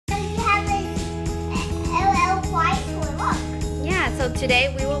So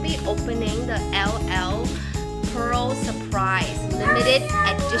today we will be opening the LL Pearl Surprise Limited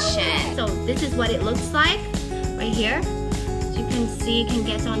Edition. So this is what it looks like right here. As you can see, it can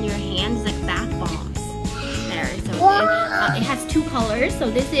get on your hands like bath bombs. There. So it has two colors.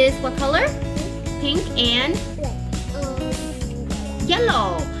 So this is what color? Pink and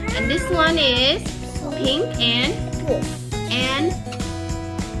yellow. And this one is pink and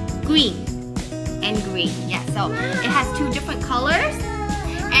green. Yeah, so it has two different colors,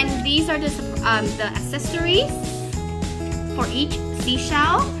 and these are the accessories for each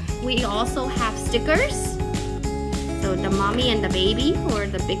seashell. We also have stickers, so the mommy and the baby, or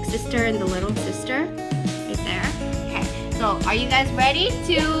the big sister and the little sister, right there. Okay, so are you guys ready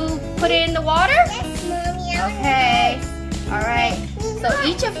to put it in the water? Yes, Mommy. Okay. All right. So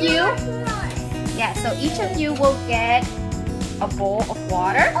each of you will get a bowl of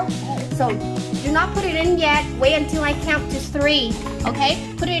water. Okay. So do not put it in yet. Wait until I count to 3. Okay?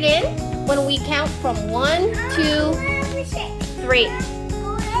 Put it in when we count from 1, 2, 3.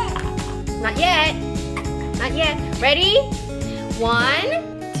 Not yet. Not yet. Ready?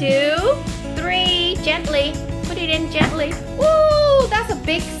 1, 2, 3. Gently. Put it in gently. Woo! That's a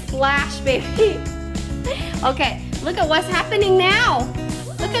big splash, baby. Okay. Look at what's happening now.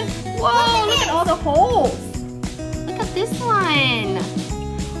 Look at, whoa, look at all the holes. Look at this one.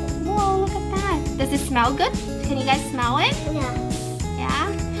 Whoa, look at that. Does it smell good? Can you guys smell it? Yeah.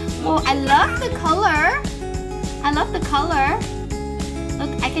 Yeah? Well, I love the color. I love the color. Look,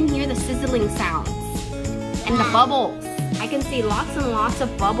 I can hear the sizzling sounds. And the bubbles. I can see lots and lots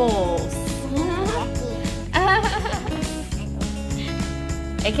of bubbles.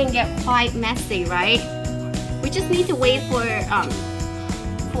 It can get quite messy, right? We just need to wait for a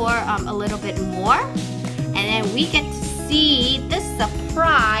little bit more, and then we get to see the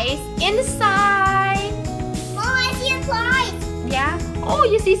surprise inside. Mom, I see a prize. Yeah? Oh,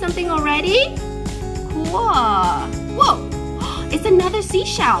 you see something already? Cool. Whoa! It's another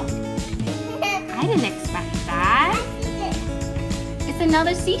seashell. I didn't expect that. It's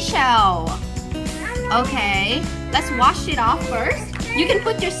another seashell. Okay, let's wash it off first. You can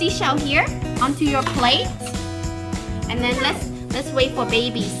put your seashell here onto your plate. And then let's wait for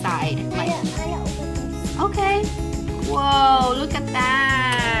baby side. Okay. Whoa, look at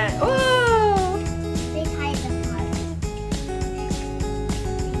that. Oh.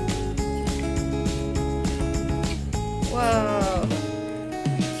 Whoa.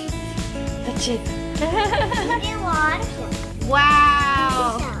 Touch it.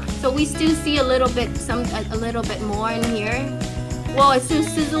 Wow. So we still see a little bit more in here. Whoa, it's still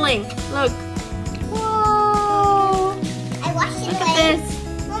sizzling. Look. Look at this.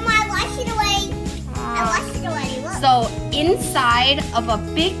 Mama, I washed it away. I washed it away. Look. So inside of a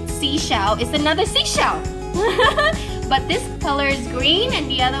big seashell is another seashell. But this color is green and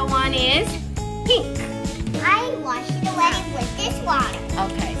the other one is pink. I washed it away with this water.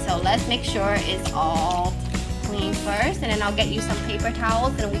 Okay, so let's make sure it's all clean first, and then I'll get you some paper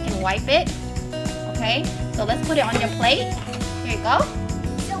towels and we can wipe it. Okay, so let's put it on your plate. Here you go.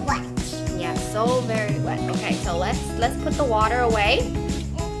 So wet. Yeah, so very wet. Okay, so let's put the water away.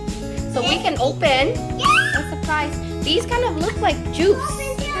 So we can open a surprise. These kind of look like juice.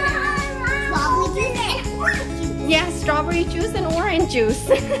 Strawberry juice and orange juice. Yeah, strawberry juice and orange juice.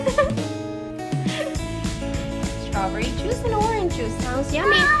 Strawberry juice and orange juice. Sounds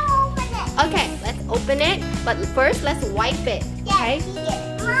yummy. Okay, let's open it. But first, let's wipe it. Okay?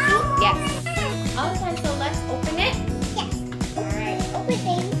 Yes. Okay, so let's open it. Yes. Alright. Open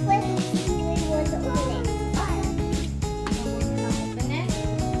baby first.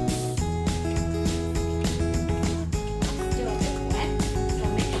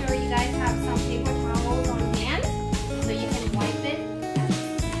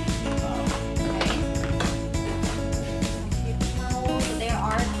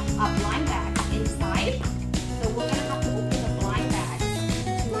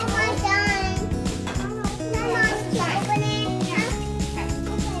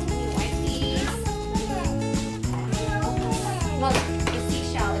 Look, the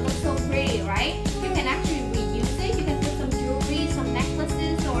seashell, it looks so pretty, right? You can actually reuse it. You can put some jewelry, some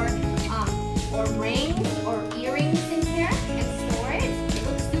necklaces, or rings or earrings in here and store it. It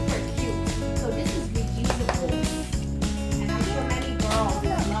looks super cute. So this is reusable. And I'm sure many girls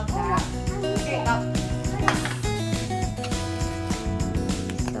will love that. Here you go.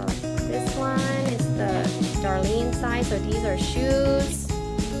 So this one is the Darlene size. So these are shoes.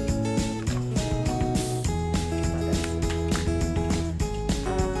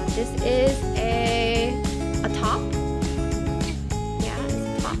 This is a top. Yeah, it's a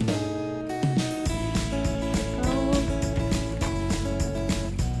top.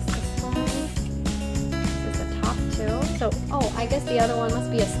 the other one must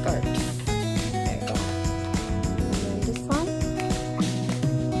be a skirt. There you go. And then this one.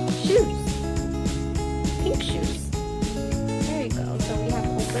 Shoes. Pink shoes. There you go. So we have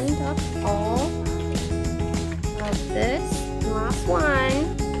opened up all of this. Last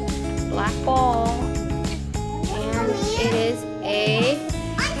one. Black ball. And it is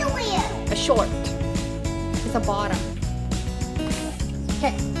a short. It's a bottom.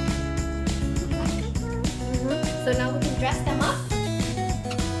 Okay. So now we can dress them up. We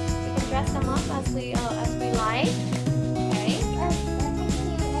can dress them up as we like. Okay.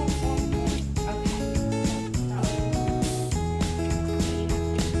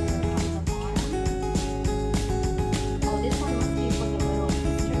 Oh, this one must be for the little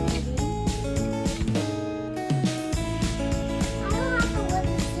sister, maybe. I don't have the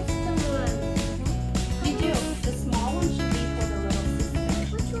little sister one. You do. The small one should be for the little sister.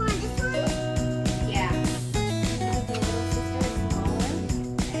 Which one? This one? Yeah. Because the little sister is smaller.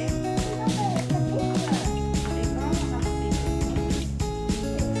 Okay. Bigger or not bigger?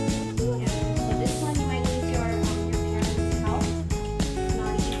 Yeah. So this one you might need your parents' help. It's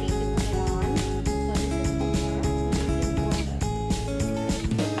not easy to put it on. So this is for her. This is for the sister.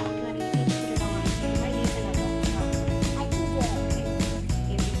 Not easy to put it on. So you might need an adult help. I can do it. Okay.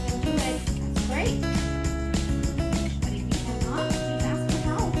 If you can do it, that's great. But if you cannot, please ask for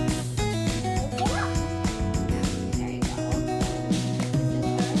help. Yeah. Yeah, there you go. This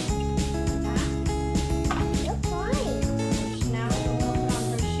is her back. You're fine. Now we'll put on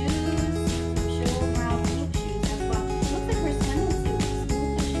her shoes. She'll have pink shoes as well. Looks like her swimming suit.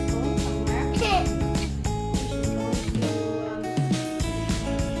 Looks like she's going somewhere. She's going to maybe she's going swimming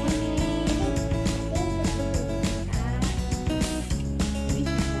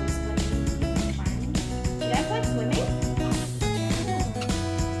with her friends. Do you guys like swimming?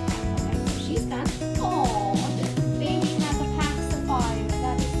 Okay, so she's done. Oh, this baby has a pacifier.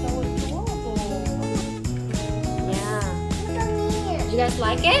 That is so adorable. Yeah. Look at me. You guys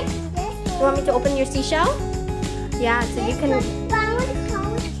like it? Yes, You want me to open your seashell? Yeah, so you can.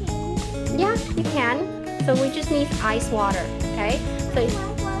 Yeah, you can. So we just need ice water, okay? So,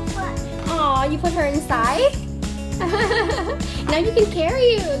 oh, you put her inside. Now you can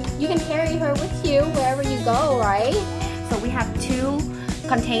carry her with you wherever you go, right? So we have 2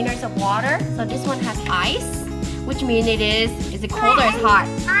 containers of water. So this one has ice, which means is it cold or it's hot?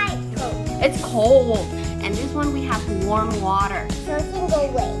 It's cold. And this one we have warm water. So it can go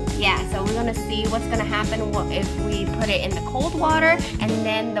away. Yeah, so we're gonna see what's gonna happen if we put it in the cold water and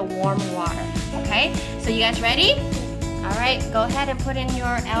then the warm water. Okay, so you guys ready? All right, go ahead and put in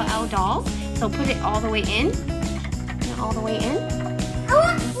your LL dolls. So put it all the way in. All the way in.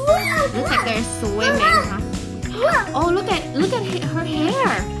 Looks like they're swimming, huh? Oh, look at her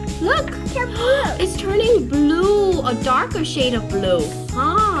hair. Look, it's turning blue, a darker shade of blue.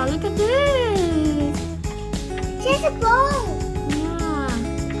 Ah, look at this. She has a bow. Yeah.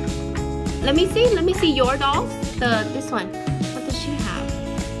 Let me see your dolls. This one. What does she have?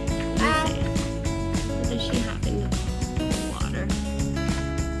 Let me see. What does she have in the water?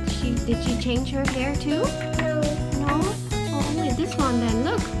 Did she change her hair too? No. No? Oh, only this one then.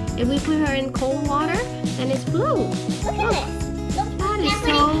 Look, if we put her in cold water, then it's blue. Look at this. Look, That is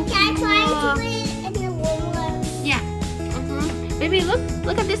so can I try to put it in the warm water? Yeah. Baby,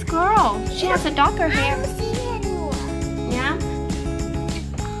 look at this girl. She has a darker I hair. don't see it anymore. Yeah.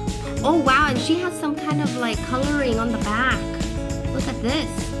 Oh wow, and she has some kind of like coloring on the back. Look at this.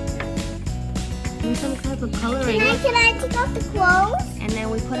 There's some type of coloring. Can I take off the clothes? And then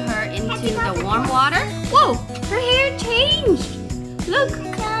we put her into the warm water. Whoa! Her hair changed! Look!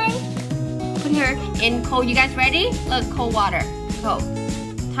 Okay. Put her in cold. You guys ready? Look, cold water. Go.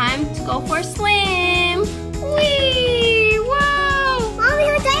 Time to go for a swim. Whee! Whoa! Mommy,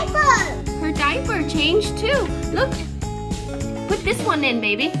 her diaper! Her diaper changed too. Look. Put this one in,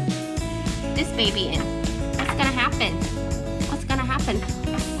 baby. This baby in. What's gonna happen? What's gonna happen?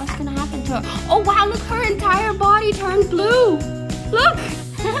 What's gonna happen to her? Oh wow, look, her entire body turned blue. Look!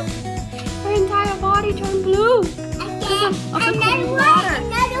 Her entire body turned blue. Of the cold water.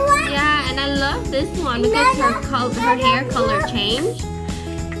 Another one? Yeah, and I love this one because her hair color changed.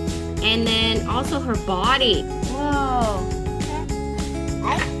 And then also her body. Whoa.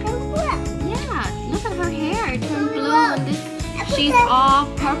 Yeah, look at her hair. It turned blue and she's all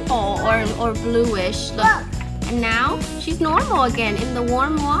purple or bluish. Look. And now she's normal again in the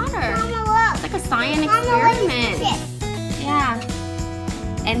warm water. It's like a science experiment. Yeah.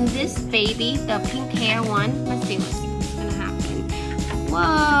 And this baby, the pink hair one, let's see what's gonna happen.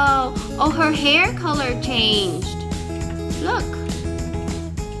 Whoa! Oh, her hair color changed. Look.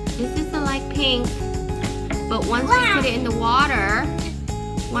 This is the like pink. But once we put it in the water,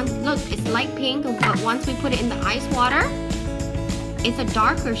 look, it's light pink, but once we put it in the ice water, it's a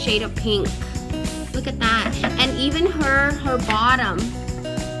darker shade of pink. Look at that. And even her bottom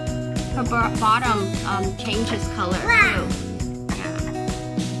changes color too. Yeah.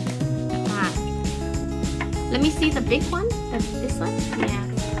 Look at that. Let me see the big one. This one? Yeah.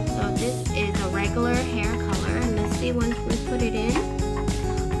 So this is a regular hair color. And let's see once we put it in.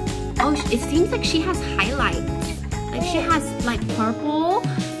 Oh, it seems like she has highlights. Like she has like purple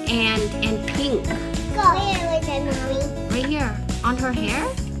and pink. Go here with it, Mommy. Right here on her hair.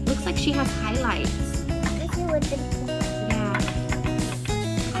 Looks like she has highlights. Yeah.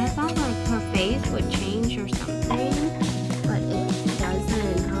 I thought like her face would change or something, but it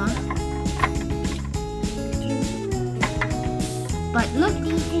doesn't, huh? But look,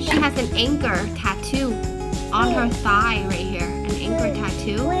 she has an anchor tattoo on her thigh right here. An anchor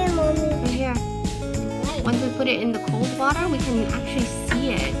tattoo right here. Once we put it in the cold water, we can actually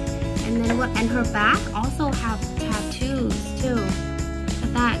see it. And then and her back also have tattoos too. Look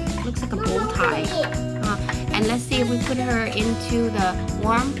at that. Looks like a bow tie. And let's see if we put her into the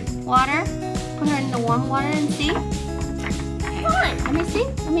warm water. Put her in the warm water and see. Okay. Let me see.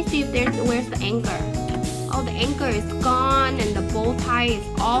 Let me see if where's the anchor. Oh, the anchor is gone and the bow tie is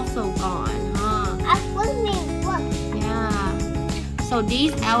also gone, huh? Yeah. So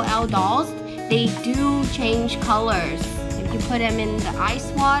these LL dolls, they do change colors if you put them in the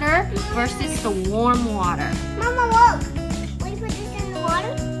ice water versus the warm water. Mama, look. When you put this in the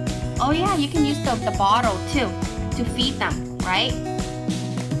water? Oh yeah, you can use the bottle too to feed them, right?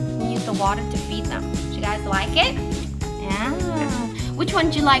 You use the water to feed them. Do you guys like it? Yeah. Which one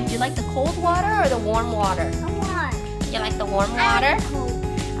do you like? Do you like the cold water or the warm water? You like the warm water?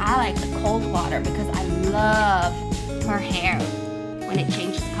 I like the cold water because I love her hair when it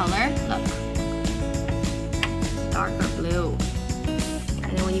changes color. Look. Darker blue.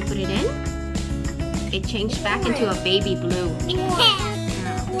 And then when you put it in, it changed back into a baby blue.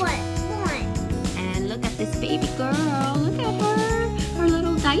 And look at this baby girl. Look at her. Her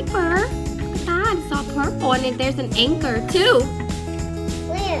little diaper. Look at that. It's all purple. And there's an anchor too.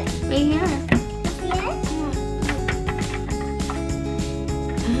 Where? Right here. Here?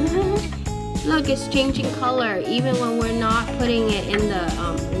 Look, it's changing color even when we're not putting it in the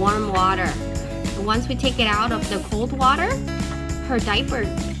warm water. Once we take it out of the cold water, her diaper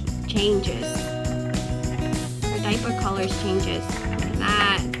changes. Her diaper colors changes. Look at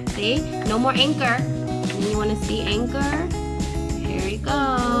that. See? No more anchor. And you want to see anchor? Here you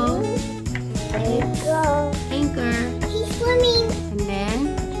go. There you go. Anchor. He's swimming. And then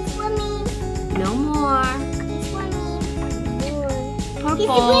He's swimming. no more. He's swimming. Purple. He's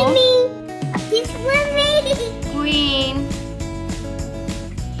swimming. He's swimming. Green.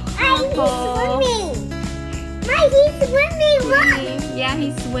 He's Purple. swimming. He's swimming. Look. Yeah,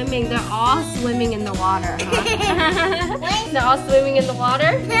 he's swimming. They're all swimming in the water, huh? They're all swimming in the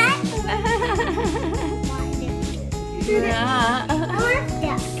water? Yeah.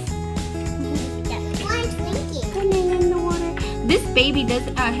 Swimming in the water. This baby does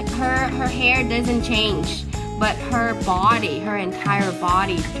her hair doesn't change, but her body, her entire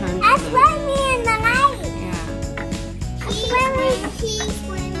body turns blue. Swimming in the night. Yeah. He's swimming. He's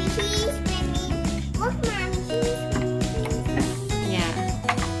swimming. He's swimming. Look, Mommy. He's swimming. Yeah.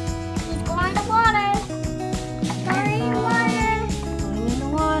 He's going in the water. Going in the water. Going in the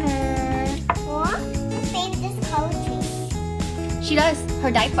water. What? This baby does color change. She does.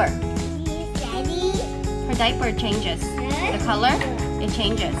 Her diaper. He's ready. Her diaper changes. The color, it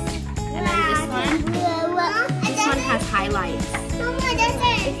changes. And then this one has highlights. Mama, this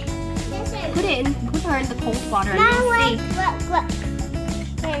is. Put her in the cold water and Mama, you'll look.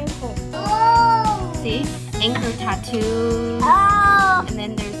 Oh. see. See? Anchor tattoos. Oh. And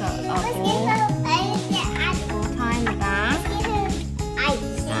then there's a Let's bow get tie in the back. ice.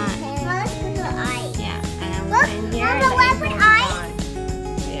 Let's put the ice. Yeah. And Look, in here, Mama, the what anchor with is ice? gone.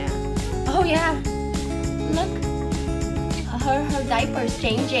 Yeah. Oh yeah. Look. Her diaper is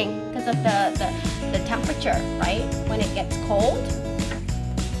changing because of the temperature, right? When it gets cold.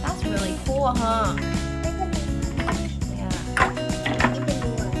 That's really cool, huh? Yeah.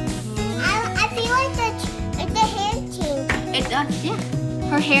 I feel like the hair changed. It does, yeah.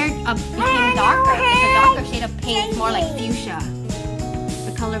 Her hair became darker. It's a darker shade of pink, more like fuchsia.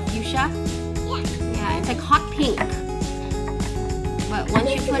 The color fuchsia? Yeah. Yeah, it's like hot pink. But once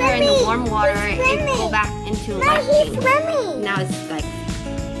you put her in the warm water, it go back into light pink. Swimming. Now it's like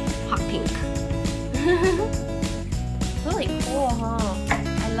hot pink. Really cool, huh?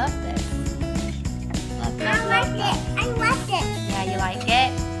 I love this. Love, love, love, love. I like it. Yeah, you like it?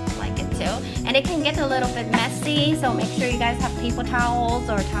 I like it too. and it can get a little bit messy, so make sure you guys have paper towels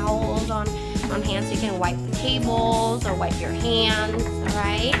or towels on hand so you can wipe the tables or wipe your hands.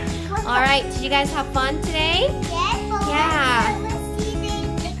 All right, did you guys have fun today? Yes.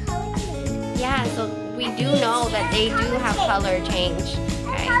 Yeah, so we do know that they do have color change.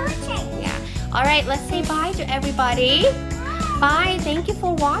 Okay. Yeah. All right, let's say bye to everybody. Bye. Thank you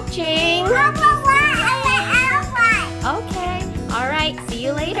for watching. Okay. All right. See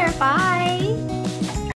you later. Bye.